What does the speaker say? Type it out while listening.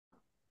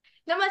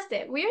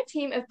Namaste. We are a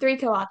team of three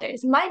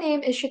co-authors. My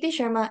name is Shruti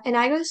Sharma, and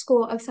I go to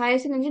School of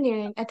Science and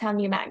Engineering at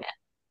TAMU Magnet.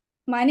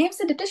 My name is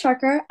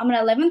Sudipta. I'm an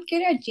 11th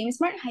grader at James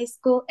Martin High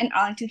School in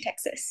Arlington,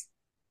 Texas.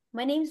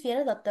 My name's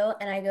Vienna,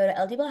 and I go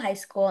to LD High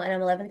School and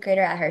I'm 11th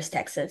grader at Hearst,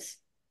 Texas.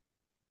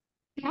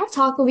 Our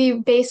talk will be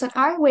based on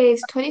our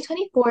Waves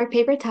 2024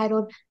 paper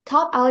titled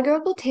Top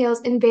Allegorical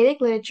Tales in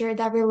Vedic Literature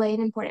that Relay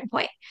an Important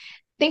Point.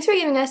 Thanks for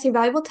giving us your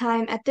valuable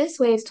time at this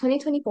Waves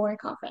 2024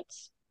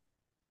 conference.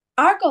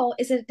 Our goal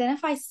is to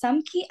identify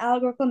some key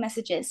allegorical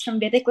messages from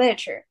Vedic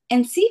literature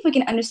and see if we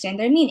can understand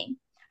their meaning.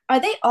 Are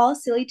they all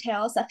silly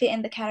tales that fit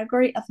in the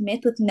category of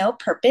myth with no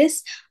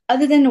purpose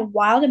other than a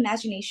wild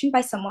imagination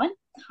by someone?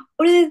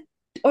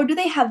 Or do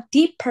they have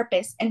deep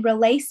purpose and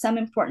relay some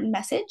important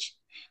message?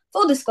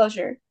 Full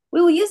disclosure,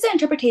 we will use the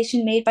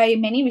interpretation made by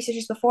many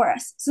researchers before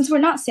us, since we're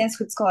not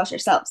Sanskrit scholars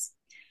ourselves.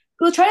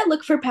 We will try to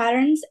look for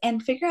patterns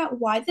and figure out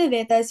why the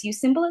Vedas use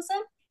symbolism,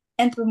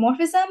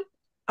 anthropomorphism,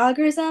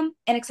 algorithm,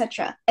 and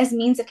etc. as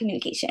means of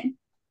communication.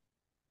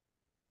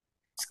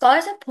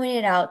 Scholars have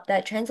pointed out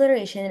that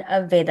transliteration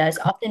of Vedas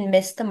often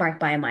miss the mark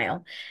by a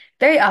mile.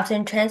 Very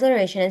often,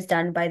 transliteration is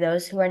done by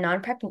those who are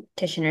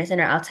non-practitioners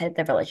and are outside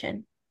the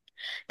religion.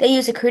 They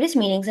use the crudest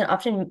meanings and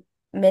often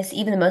miss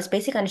even the most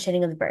basic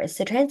understanding of the verse.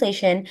 The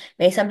translation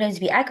may sometimes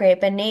be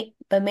accurate, but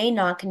may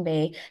not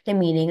convey the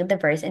meaning the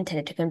verse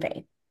intended to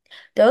convey.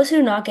 Those who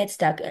do not get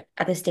stuck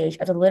at the stage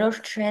of the literal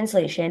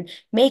translation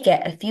may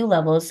get a few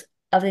levels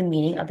of the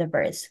meaning of the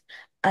verse.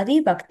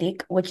 Adi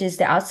Bhaktik, which is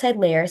the outside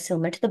layer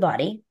similar to the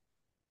body,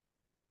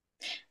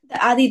 The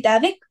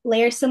Adidavic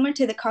layer similar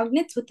to the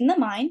cognates within the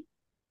mind.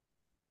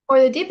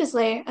 Or the deepest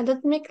layer, a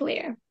rhythmic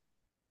layer.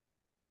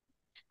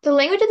 The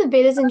language of the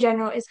Vedas in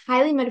general is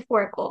highly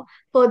metaphorical,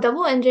 full of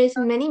double entendres,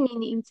 many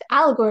meanings,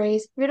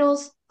 allegories,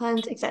 riddles,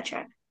 puns,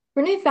 etc.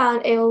 Rune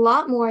found a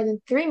lot more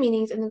than three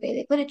meanings in the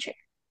Vedic literature.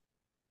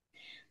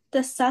 The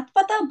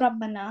Satvata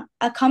Brahmana,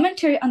 a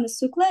commentary on the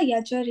Sukla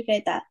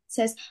Yajurveda,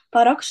 says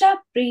Paroksha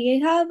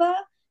Priyava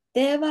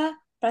Deva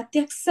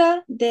Pratyaksa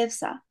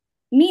Devsa,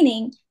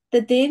 meaning the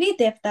Devi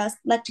Devtas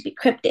like to be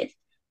cryptic,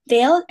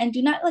 veiled, and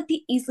do not like to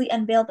easily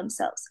unveil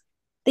themselves.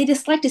 They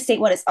dislike to state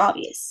what is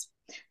obvious.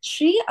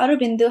 Sri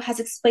Aurobindo has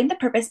explained the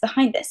purpose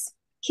behind this.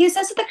 He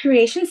says that the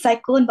creation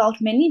cycle involved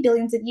many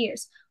billions of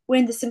years,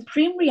 wherein the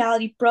supreme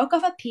reality broke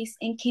off a piece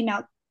and came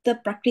out the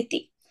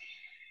Prakriti.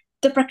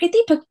 The Prakriti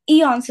took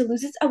eons to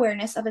lose its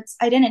awareness of its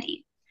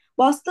identity,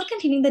 while still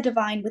containing the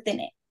divine within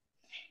it.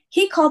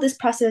 He called this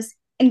process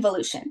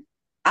involution.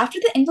 After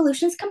the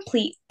involution is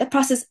complete, the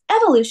process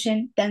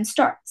evolution then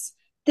starts.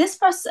 This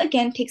process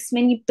again takes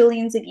many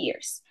billions of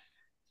years.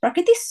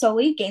 Prakriti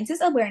slowly gains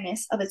its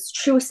awareness of its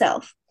true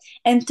self,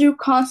 and through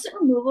constant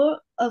removal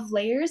of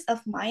layers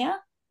of Maya,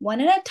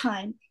 one at a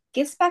time,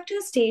 gets back to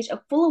the stage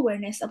of full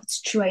awareness of its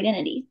true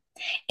identity.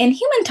 In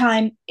human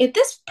time, if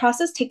this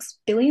process takes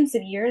billions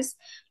of years,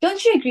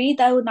 don't you agree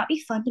that it would not be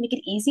fun to make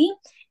it easy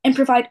and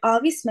provide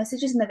obvious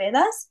messages in the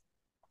Vedas?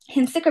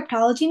 Hence the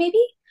cryptology,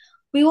 maybe?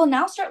 We will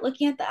now start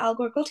looking at the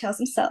allegorical tales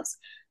themselves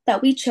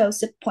that we chose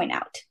to point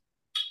out.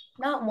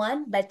 not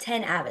one, but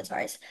 10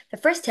 avatars. The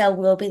first tale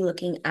we'll be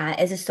looking at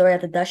is the story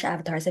of the Dash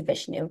avatars of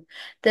Vishnu.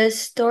 The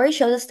story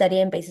shows a study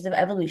and basis of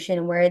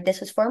evolution where this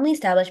was formally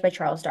established by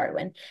Charles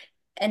Darwin.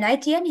 An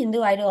idea in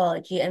Hindu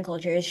ideology and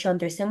culture is shown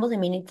through symbols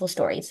and meaningful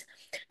stories.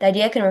 The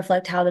idea can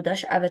reflect how the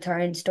Dash avatar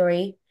in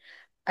story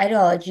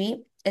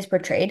ideology is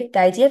portrayed. The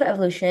idea of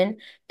evolution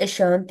is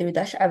shown through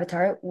Dash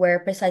avatar, where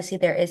precisely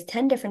there is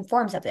 10 different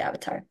forms of the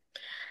avatar.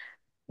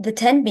 The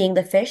 10 being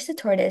the fish, the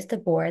tortoise, the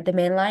boar, the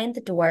man lion,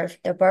 the dwarf,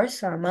 the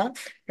Parasarma,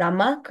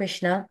 Rama,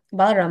 Krishna,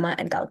 Balarama,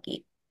 and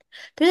Kalki.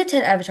 Through the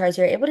 10 avatars,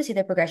 you're able to see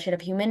the progression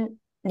of human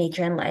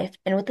nature and life,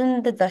 and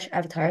within the Dash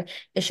avatar,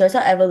 it shows how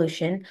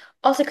evolution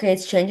also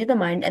creates change of the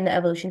mind and the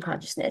evolution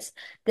consciousness.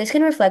 This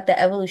can reflect that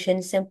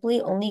evolution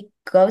simply only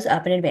goes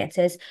up and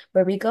advances,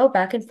 where we go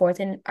back and forth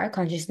in our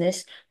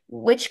consciousness,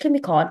 which can be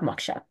called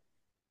moksha.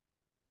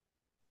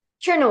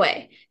 Churn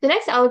away. The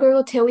next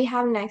allegorical tale we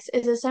have next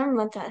is the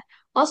Samrata,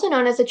 also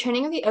known as the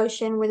churning of the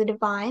ocean, where the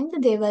divine, the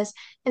devas,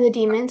 and the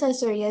demons,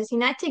 Asuryas,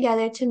 unite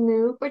together to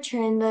move or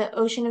churn the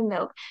ocean of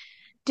milk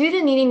due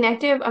to needing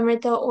nectar of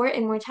Amrita or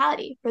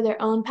immortality for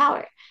their own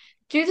power.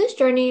 Through this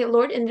journey,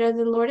 Lord Indra,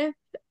 the Lord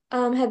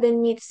of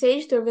Heaven, meets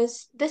sage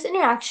Durvas. This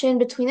interaction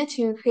between the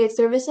two creates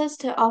Durvasas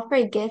to offer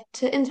a gift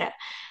to Indra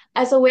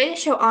as a way to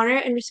show honor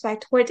and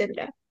respect towards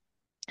Indra.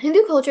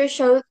 Hindu culture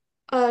shows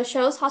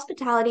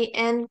hospitality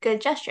and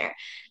good gesture.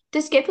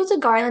 This gift was a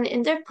garland.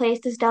 Indra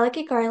placed this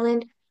delicate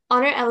garland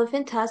on her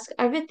elephant tusk,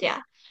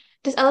 Arvitya.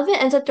 This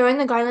elephant ends up throwing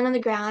the garland on the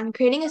ground,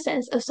 creating a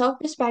sense of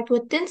self-respect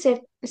within Sage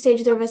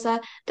Durvasa,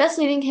 thus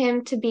leading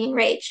him to be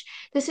enraged.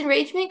 This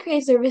enragement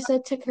creates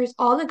Durvasa to curse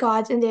all the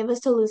gods and devas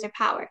to lose their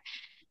power.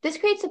 This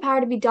creates the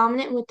power to be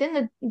dominant within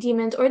the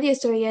demons or the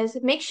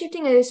Asuryas,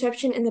 makeshifting a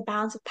disruption in the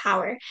balance of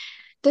power.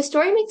 The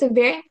story makes a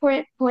very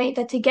important point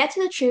that to get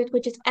to the truth,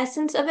 which is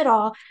essence of it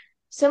all,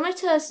 similar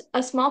to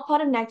a small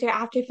pot of nectar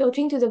after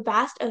filtering through the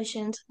vast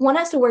oceans, one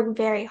has to work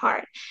very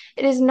hard.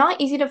 It is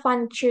not easy to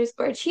find the truth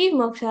or achieve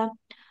moksha,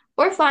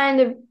 or find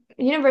the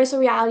universal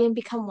reality and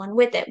become one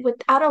with it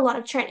without a lot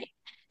of churning.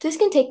 This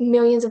can take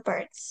millions of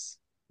births.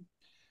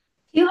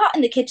 Too hot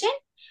in the kitchen?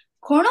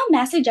 Coronal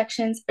mass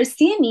ejections, or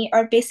CME,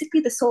 are basically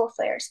the solar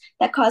flares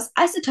that cause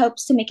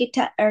isotopes to make it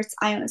to Earth's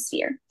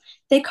ionosphere.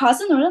 They cause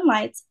the northern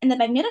lights, and the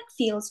magnetic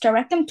fields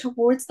direct them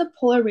towards the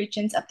polar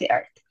regions of the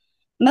Earth.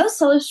 Most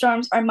solar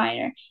storms are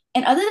minor,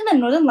 and other than the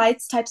northern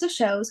lights types of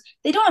shows,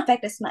 they don't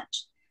affect us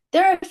much.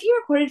 There are a few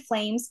recorded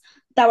flames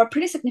that were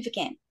pretty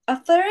significant.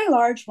 A very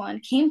large one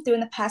came through in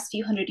the past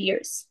few hundred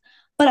years,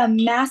 but a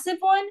massive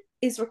one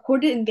is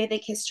recorded in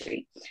Vedic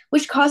history,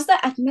 which caused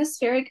the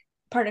atmospheric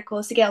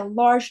particles to get a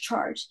large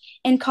charge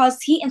and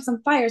caused heat and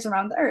some fires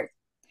around the earth.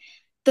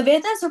 The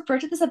Vedas refer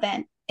to this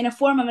event in a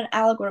form of an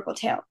allegorical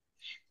tale.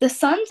 The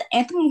sun's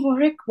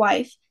anthropomorphic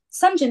wife,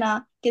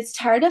 Sanjana, gets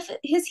tired of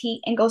his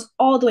heat and goes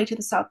all the way to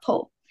the South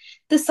Pole.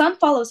 The sun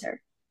follows her.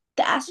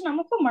 The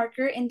astronomical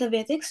marker in the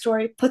Vedic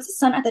story puts the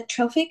sun at the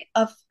trophic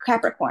of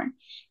Capricorn,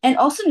 and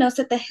also notes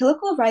that the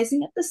heliacal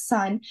rising of the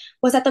sun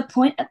was at the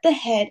point at the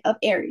head of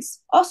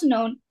Aries, also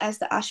known as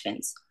the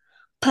Ashvins.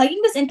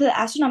 Plugging this into the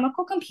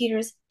astronomical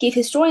computers gave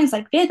historians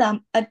like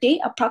Vedam a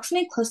date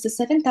approximately close to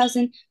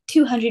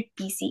 7,200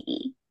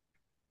 BCE.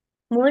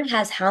 Moon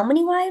has how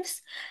many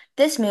wives?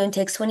 This moon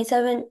takes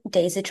 27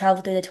 days to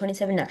travel through the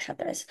 27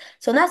 nakshatras.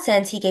 So in that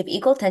sense, he gave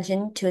equal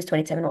attention to his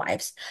 27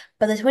 wives.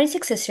 But the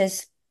 26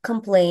 sisters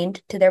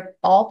complained to their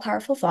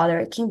all-powerful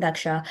father, King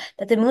Daksha,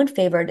 that the moon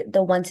favored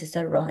the one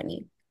sister,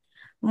 Rohini.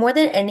 More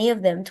than any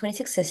of them,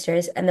 26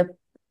 sisters and the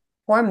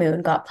poor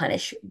moon got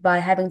punished by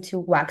having to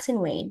wax and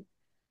wane.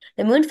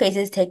 The moon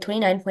phases take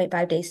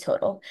 29.5 days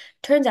total.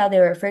 Turns out they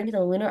were referring to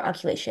the lunar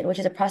occultation, which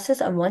is a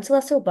process of one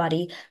celestial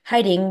body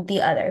hiding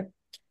the other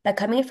by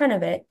coming in front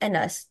of it and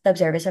us, the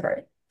observers of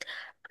Earth.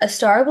 A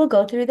star will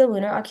go through the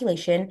lunar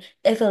occultation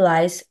if it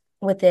lies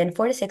within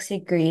 4 to 6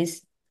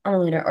 degrees on the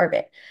lunar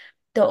orbit.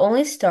 The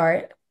only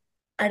star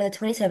out of the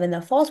 27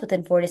 that falls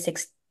within 4 to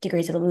 6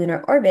 degrees of the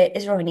lunar orbit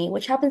is Rohini,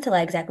 which happens to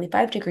lie exactly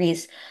 5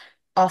 degrees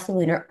off the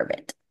lunar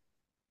orbit.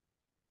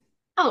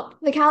 Oh,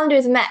 the calendar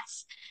is a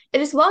mess.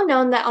 It is well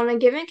known that on a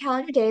given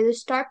calendar day, the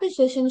star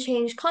positions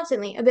change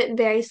constantly, a bit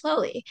very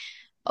slowly.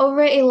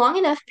 Over a long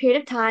enough period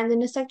of time, the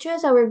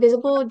nakshatras that were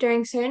visible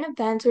during certain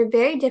events were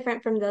very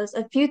different from those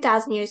a few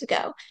thousand years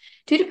ago.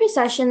 Due to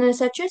precession, the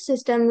nakshatra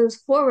system moves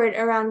forward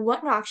around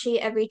one rakshi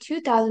every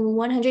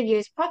 2,100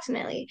 years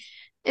approximately.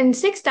 In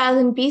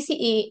 6000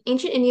 BCE,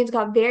 ancient Indians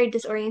got very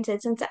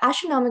disoriented since the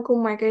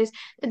astronomical markers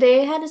that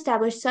they had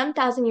established some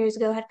thousand years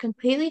ago had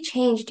completely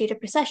changed due to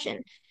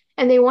precession,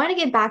 and they wanted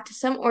to get back to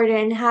some order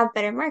and have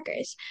better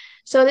markers.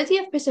 So Aditi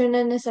of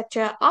Prasanna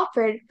Nasaktra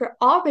offered for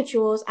all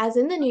rituals, as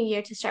in the new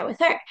year, to start with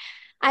her,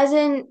 as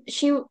in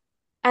she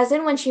as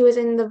in when she was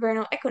in the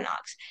vernal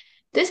equinox.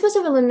 This must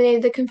have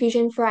eliminated the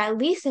confusion for at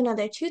least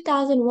another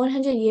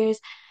 2,100 years,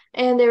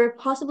 and there were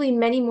possibly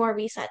many more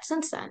resets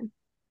since then.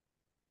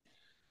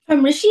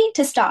 From Rishi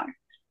to star,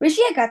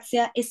 Rishi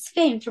Agastya is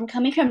famed from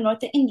coming from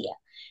northern India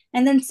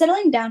and then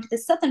settling down to the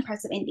southern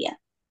parts of India.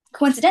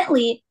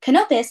 Coincidentally,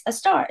 Canopus, a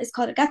star, is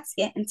called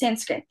Agastya in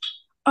Sanskrit.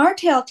 Our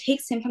tale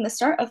takes him from the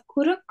start of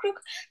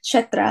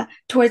Kurukshetra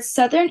towards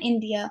southern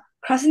India,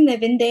 crossing the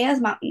Vindhyas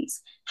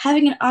mountains,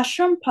 having an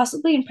ashram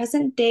possibly in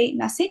present-day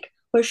Nasik,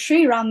 where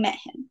Sri Ram met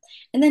him,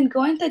 and then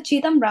going to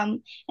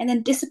Chidambaram and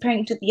then disappearing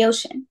into the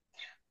ocean.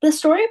 The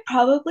story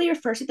probably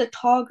refers to the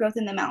tall growth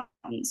in the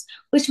mountains,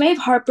 which may have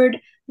harbored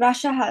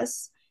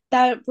Rakshasas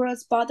that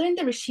was bothering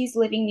the rishis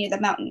living near the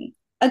mountain.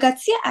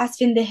 Agastya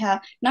asks Vindhya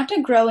not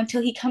to grow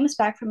until he comes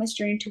back from his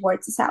journey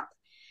towards the south.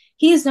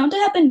 He is known to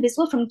have been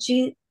visible from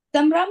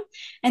Chidambaram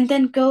and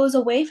then goes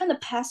away from the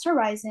past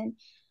horizon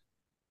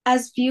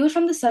as viewed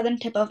from the southern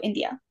tip of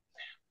India,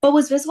 but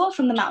was visible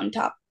from the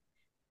mountaintop.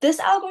 This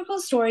allegorical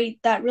story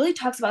that really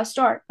talks about a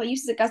star but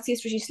uses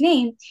Agastya's rishi's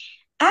name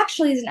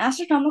actually is an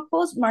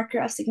astronomical marker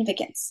of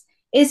significance.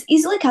 It is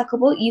easily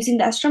calculable using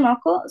the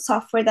astronomical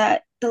software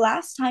that the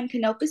last time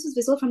Canopus was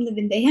visible from the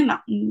Vindhya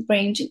mountain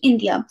range in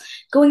India,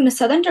 going in the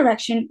southern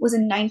direction, was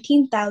in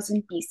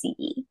 19,000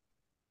 BCE.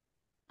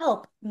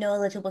 Help, no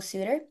eligible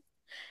suitor.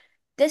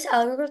 This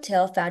allegorical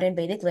tale found in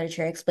Vedic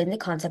literature explained the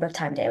concept of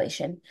time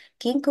dilation.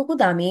 King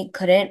Kukudami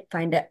couldn't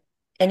find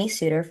any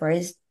suitor for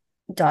his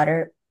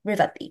daughter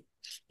Rivati.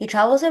 He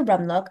travels to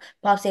Brahmlok,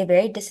 plots a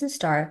very distant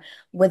star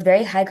with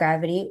very high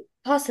gravity,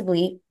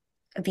 possibly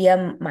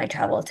via mind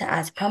travel, to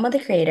ask Brahma the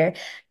creator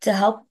to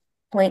help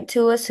point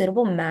to a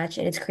suitable match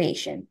in its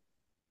creation.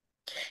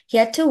 He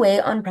had to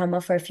wait on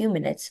Brahma for a few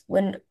minutes.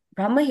 When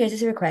Brahma hears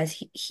his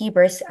request, he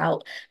bursts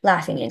out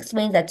laughing and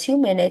explains that 2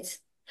 minutes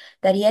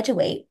that he had to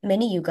wait,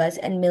 many yugas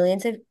and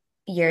millions of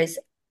years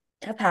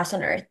have passed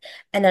on Earth,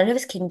 and none of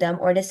his kingdom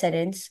or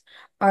descendants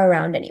are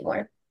around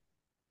anymore.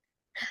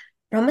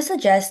 Brahma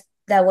suggests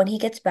that when he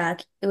gets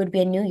back, it would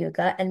be a new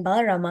yuga, and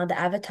Balarama, the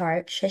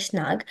avatar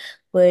Sheshnag,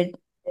 would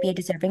be a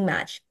deserving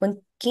match.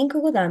 When King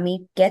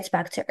Kukudami gets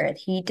back to Earth,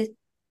 he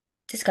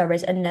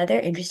discovers another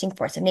interesting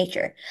force of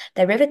nature,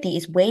 that Revati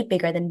is way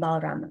bigger than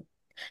Balarama,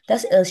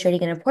 thus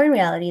illustrating an important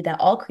reality that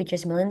all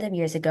creatures millions of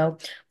years ago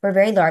were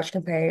very large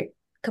compared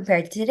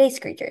to today's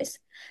creatures.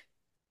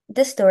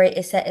 This story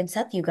is set in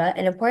Satyuga.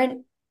 An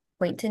important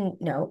point to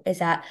note is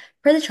that,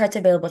 per the charts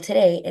available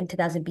today in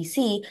 2000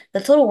 BC, the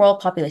total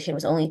world population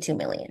was only 2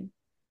 million.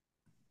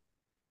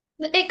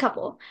 The Eight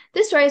Couple.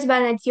 This story is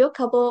about an ideal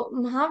couple,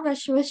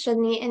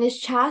 Mahavishwashani and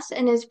his chast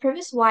and his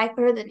previous wife,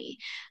 Ardhani.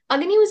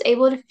 Agni was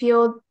able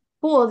to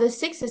fool the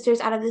six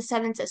sisters out of the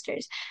seven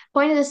sisters,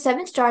 pointing to the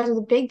seven stars of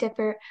the Big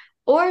Dipper,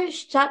 or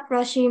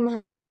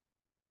Shatrashi,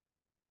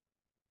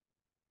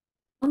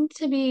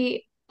 to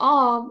be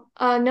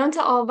known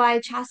to all by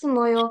Chast and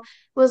Loyal,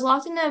 was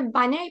locked in a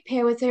binary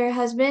pair with her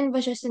husband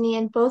Vashasani,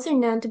 and both are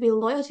known to be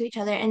loyal to each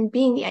other and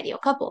being the ideal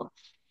couple.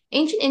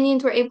 Ancient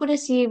Indians were able to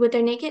see with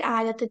their naked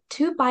eye that the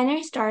two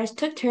binary stars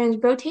took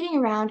turns rotating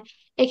around,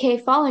 aka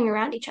following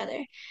around each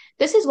other.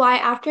 This is why,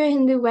 after a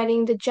Hindu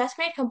wedding, the just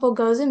married couple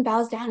goes and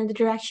bows down in the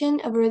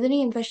direction of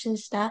Arudhani and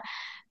Vashista,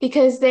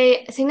 because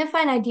they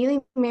signify an ideally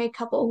married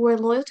couple who are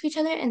loyal to each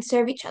other and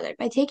serve each other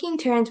by taking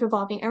turns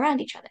revolving around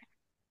each other.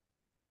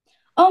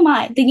 Oh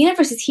my, the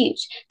universe is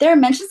huge. There are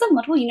mentions of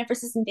multiple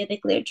universes in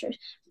Vedic literature.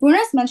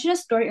 Puranas mention a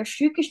story of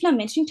Sri Krishna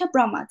mentioning to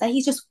Brahma that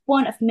he's just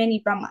one of many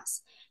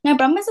Brahmas. Now,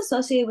 Brahma is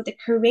associated with the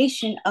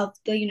creation of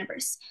the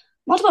universe.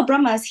 Multiple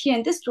Brahmas here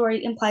in this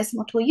story implies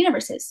multiple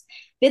universes.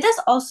 Vedas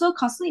also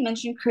constantly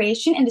mention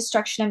creation and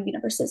destruction of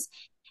universes,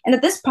 and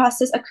that this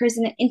process occurs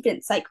in an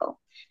infinite cycle.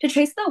 To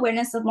trace the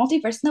awareness of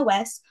multiverse in the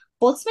West,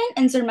 Boltzmann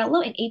and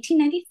Zermelo in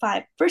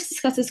 1895 first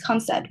discussed this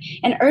concept,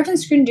 and Irvin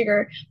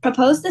Schrödinger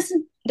proposed this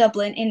in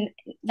Dublin in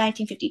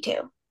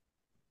 1952.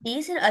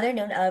 These and other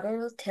known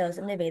allegorical tales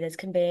in the Vedas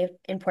convey an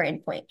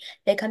important point.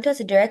 They come to us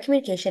in direct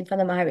communication from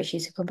the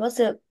Maharishis who composed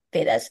the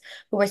Vedas,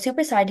 who were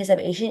super scientists of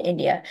ancient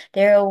India.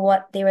 They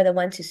were the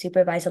ones who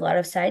supervised a lot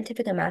of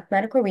scientific and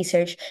mathematical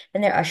research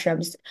in their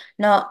ashrams.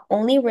 Not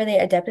only were they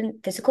adept in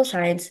physical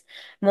science,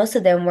 most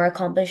of them were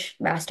accomplished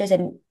masters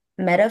in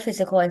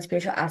metaphysical and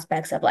spiritual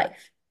aspects of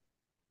life.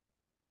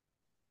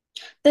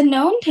 The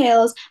known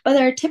tales, but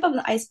they're a tip of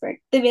the iceberg.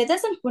 The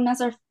Vedas and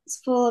Puranas are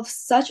full of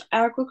such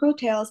allegorical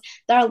tales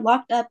that are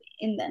locked up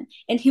in them,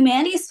 and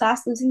humanity is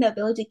fast losing the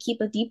ability to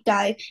keep a deep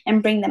dive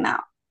and bring them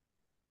out.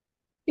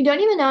 We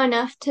don't even know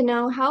enough to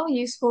know how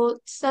useful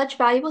such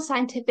valuable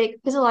scientific,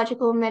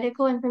 physiological,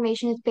 medical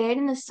information is buried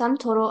in the sum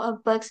total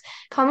of books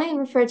commonly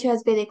referred to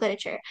as Vedic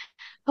literature.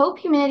 Hope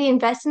humanity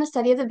invests in the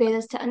study of the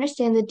Vedas to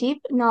understand the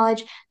deep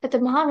knowledge that the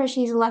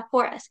Maharishis left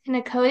for us in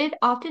a coded,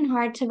 often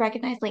hard to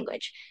recognize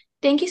language.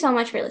 Thank you so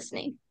much for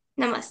listening.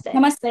 Namaste.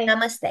 Namaste.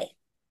 Namaste.